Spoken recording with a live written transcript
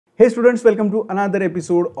Hey students, welcome to another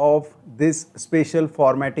episode of this special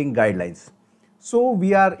formatting guidelines. So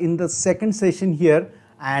we are in the second session here,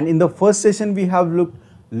 and in the first session we have looked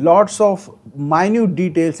lots of minute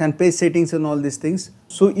details and page settings and all these things.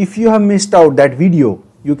 So if you have missed out that video,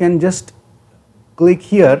 you can just click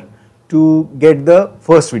here to get the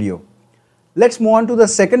first video. Let's move on to the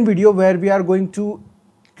second video where we are going to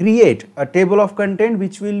create a table of content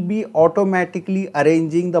which will be automatically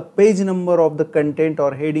arranging the page number of the content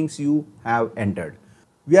or headings you have entered.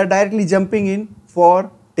 We are directly jumping in for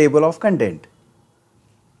table of content.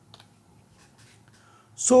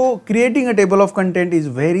 So creating a table of content is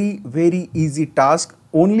very easy task.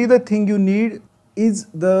 Only the thing you need is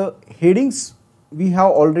the headings we have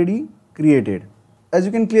already created. As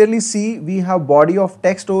you can clearly see, we have body of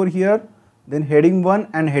text over here, then heading 1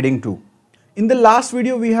 and heading 2. In the last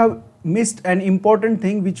video, we have missed an important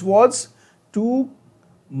thing, which was to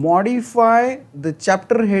modify the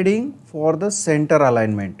chapter heading for the center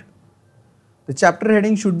alignment. The chapter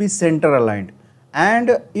heading should be center aligned,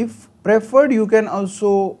 and if preferred, you can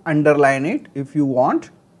also underline it if you want.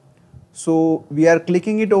 So we are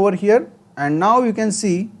clicking it over here, and now you can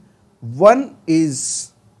see 1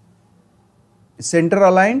 is center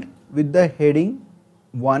aligned with the heading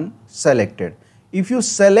 1 selected. If you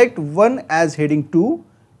select 1 as heading 2,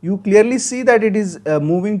 you clearly see that it is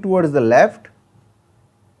moving towards the left.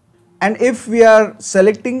 And if we are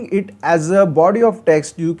selecting it as a body of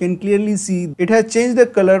text, you can clearly see it has changed the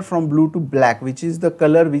color from blue to black, which is the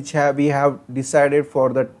color which we have decided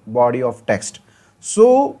for the body of text.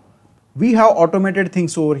 So we have automated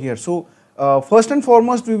things over here. So first and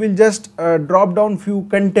foremost, we will just drop down few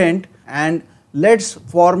content and let's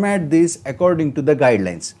format this according to the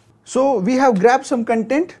guidelines. So we have grabbed some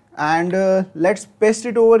content and let's paste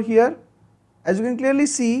it over here. As you can clearly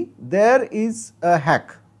see, there is a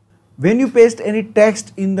hack. When you paste any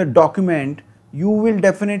text in the document, you will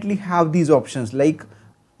definitely have these options. Like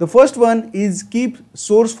the first one is keep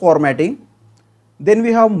source formatting, then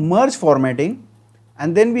we have merge formatting,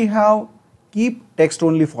 and then we have keep text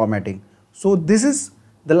only formatting. So this is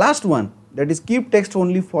the last one, that is keep text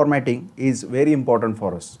only formatting, is very important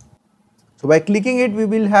for us. So by clicking it, we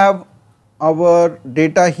will have our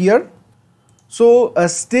data here. So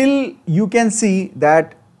still you can see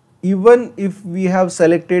that even if we have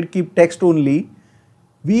selected keep text only,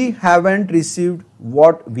 we haven't received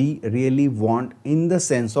what we really want in the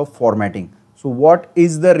sense of formatting. So what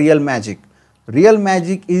is the real magic? Real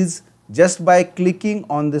magic is just by clicking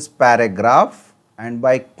on this paragraph and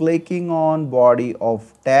by clicking on body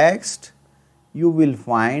of text, you will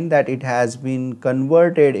find that it has been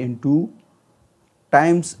converted into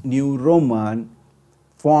Times New Roman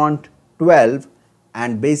font 12,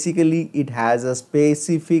 and basically it has a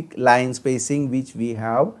specific line spacing which we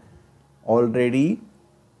have already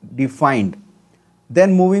defined.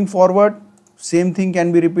 Then moving forward, same thing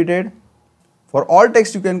can be repeated. For all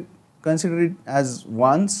text, you can consider it as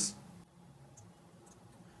once,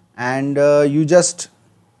 and you just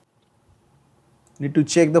need to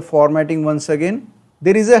check the formatting once again.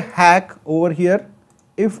 There is a hack over here.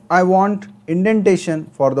 If I want indentation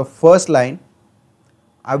for the first line,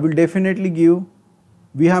 I will definitely give,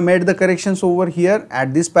 we have made the corrections over here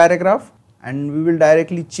at this paragraph, and we will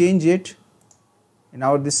directly change it in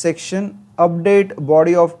our this section, update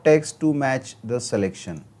body of text to match the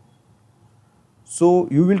selection. So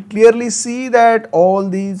you will clearly see that all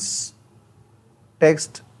these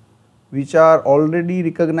text which are already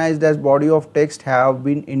recognized as body of text have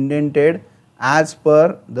been indented as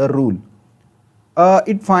per the rule.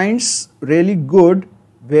 It finds really good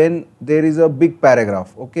when there is a big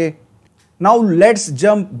paragraph. Okay, now let's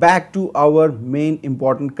jump back to our main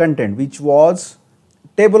important content, which was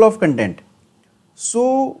table of content.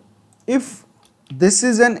 So if this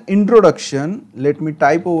is an introduction, let me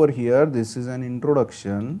type over here, this is an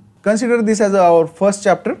introduction. Consider this as our first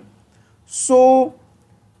chapter. So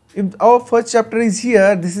if our first chapter is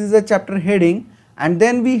here, this is a chapter heading, and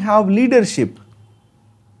then we have leadership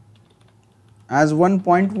as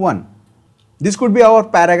 1.1. This could be our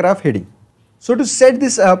paragraph heading. So to set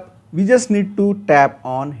this up, we just need to tap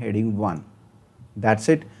on heading 1. That's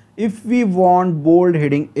it. If we want bold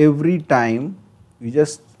heading every time, we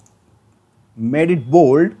just made it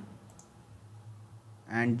bold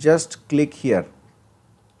and just click here.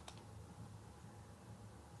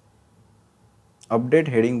 Update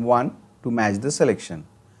heading 1 to match the selection.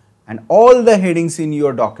 And all the headings in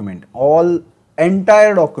your document,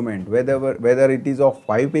 entire document, whether it is of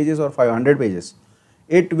 5 pages or 500 pages,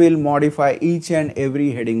 it will modify each and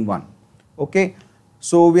every heading 1. Okay,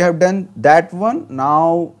 so we have done that one.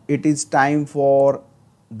 Now it is time for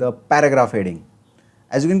the paragraph heading.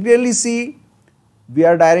 As you can clearly see, we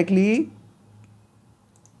are directly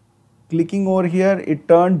clicking over here, it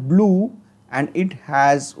turned blue and it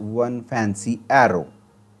has one fancy arrow.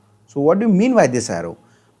 So what do you mean by this arrow?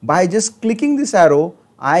 By just clicking this arrow,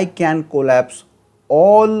 I can collapse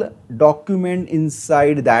all document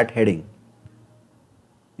inside that heading.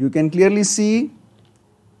 You can clearly see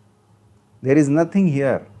there is nothing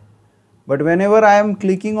here. But whenever I am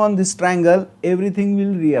clicking on this triangle, everything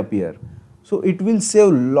will reappear. So it will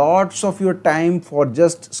save lots of your time for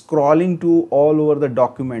just scrolling to all over the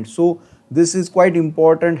document. So this is quite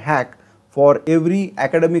important hack for every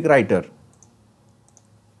academic writer.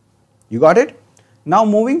 You got it? Now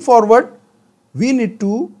moving forward, we need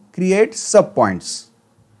to create subpoints.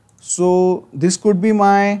 So this could be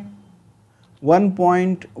my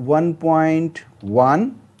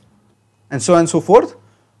 1.1.1 and so on and so forth.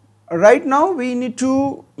 Right now we need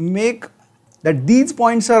to make that these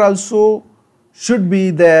points are also should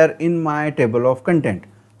be there in my table of content.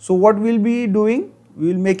 So what we'll be doing,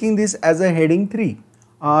 we will making this as a heading 3.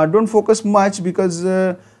 Don't focus much because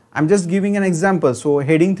I'm just giving an example. So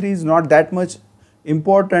heading 3 is not that much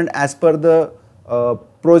important as per the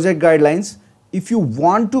project guidelines. If you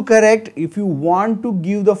want to correct, if you want to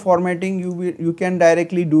give the formatting, you can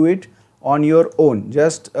directly do it on your own.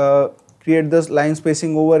 Just create this line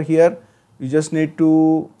spacing over here. You just need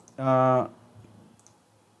to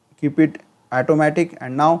keep it automatic,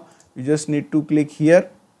 and now you just need to click here.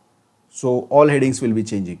 So all headings will be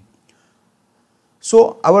changing.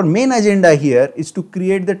 So our main agenda here is to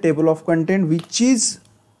create the table of content which is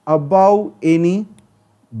above any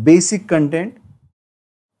basic content.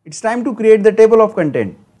 It's time to create the table of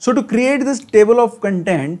content. So to create this table of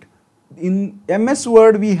content, in MS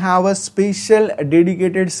Word we have a special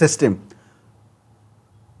dedicated system.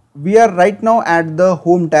 We are right now at the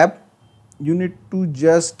home tab. You need to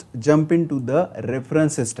just jump into the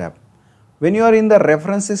references tab. When you are in the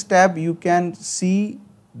references tab, you can see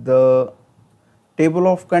the table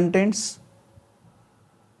of contents.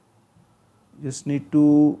 Just need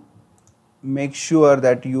to make sure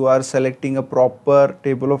that you are selecting a proper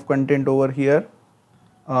table of content over here.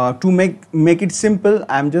 To make it simple,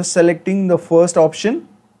 I am just selecting the first option,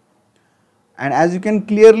 and as you can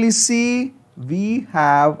clearly see, we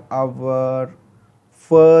have our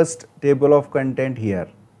first table of content here.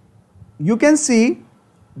 You can see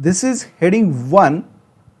this is heading 1,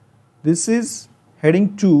 this is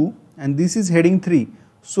heading 2, and this is heading 3.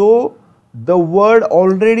 So the Word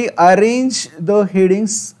already arranged the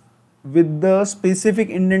headings with the specific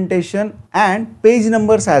indentation and page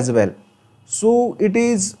numbers as well. So it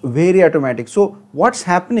is very automatic. So what's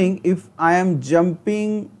happening if I am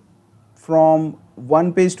jumping from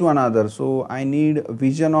one page to another? So I need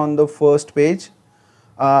vision on the first page.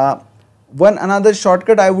 One another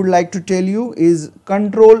shortcut I would like to tell you is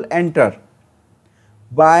Control Enter.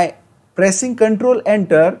 By pressing Control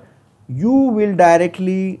Enter, you will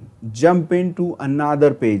directly jump into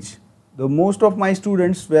another page. The most of my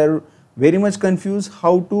students were very much confused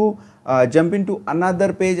how to jump into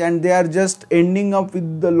another page, and they are just ending up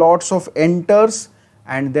with the lots of enters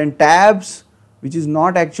and then tabs, which is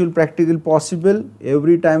not actually practical possible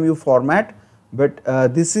every time you format, but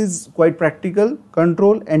this is quite practical.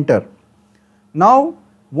 Control Enter. Now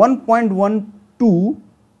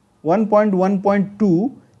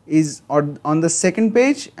 1.1.2 is on the second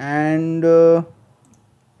page, and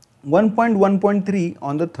 1.1.3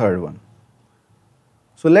 on the third one.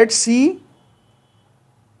 So let's see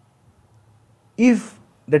if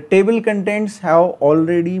the table contents have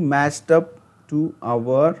already matched up to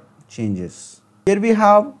our changes. Here we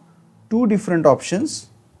have two different options.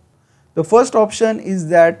 The first option is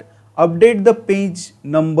that update the page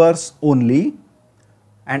numbers only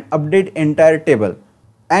and update entire table,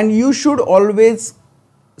 and you should always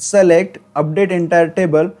select update entire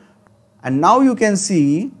table. And now you can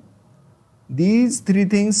see these three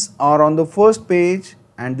things are on the first page,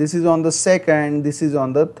 and this is on the second, this is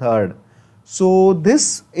on the third. So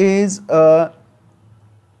this is a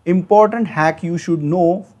important hack you should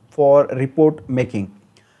know for report making.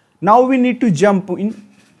 Now we need to jump in.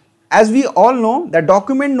 As we all know, the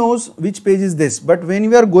document knows which page is this, but when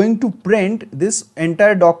we are going to print this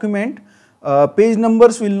entire document, page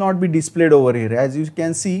numbers will not be displayed over here. As you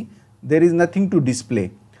can see, there is nothing to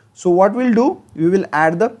display. So what we'll do, we will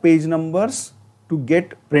add the page numbers to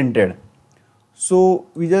get printed. So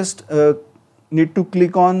we just need to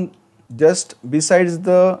click on, just besides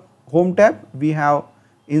the home tab, we have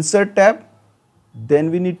insert tab,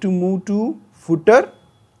 then we need to move to footer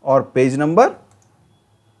or page number.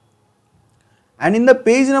 And in the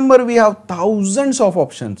page number we have thousands of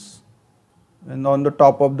options, and on the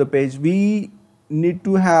top of the page we need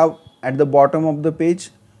to have at the bottom of the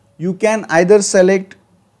page. You can either select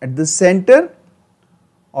at the center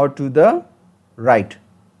or to the right.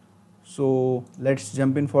 So let's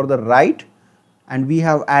jump in for the right, and we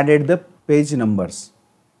have added the page numbers.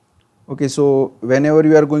 Okay, so whenever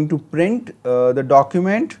you are going to print the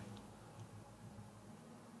document,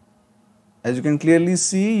 as you can clearly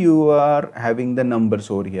see, you are having the numbers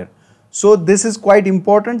over here. So this is quite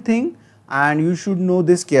important thing, and you should know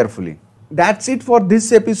this carefully. That's it for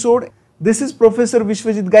this episode. This is Professor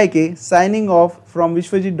Vishwajit Gaike signing off from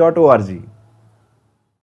vishwajit.org.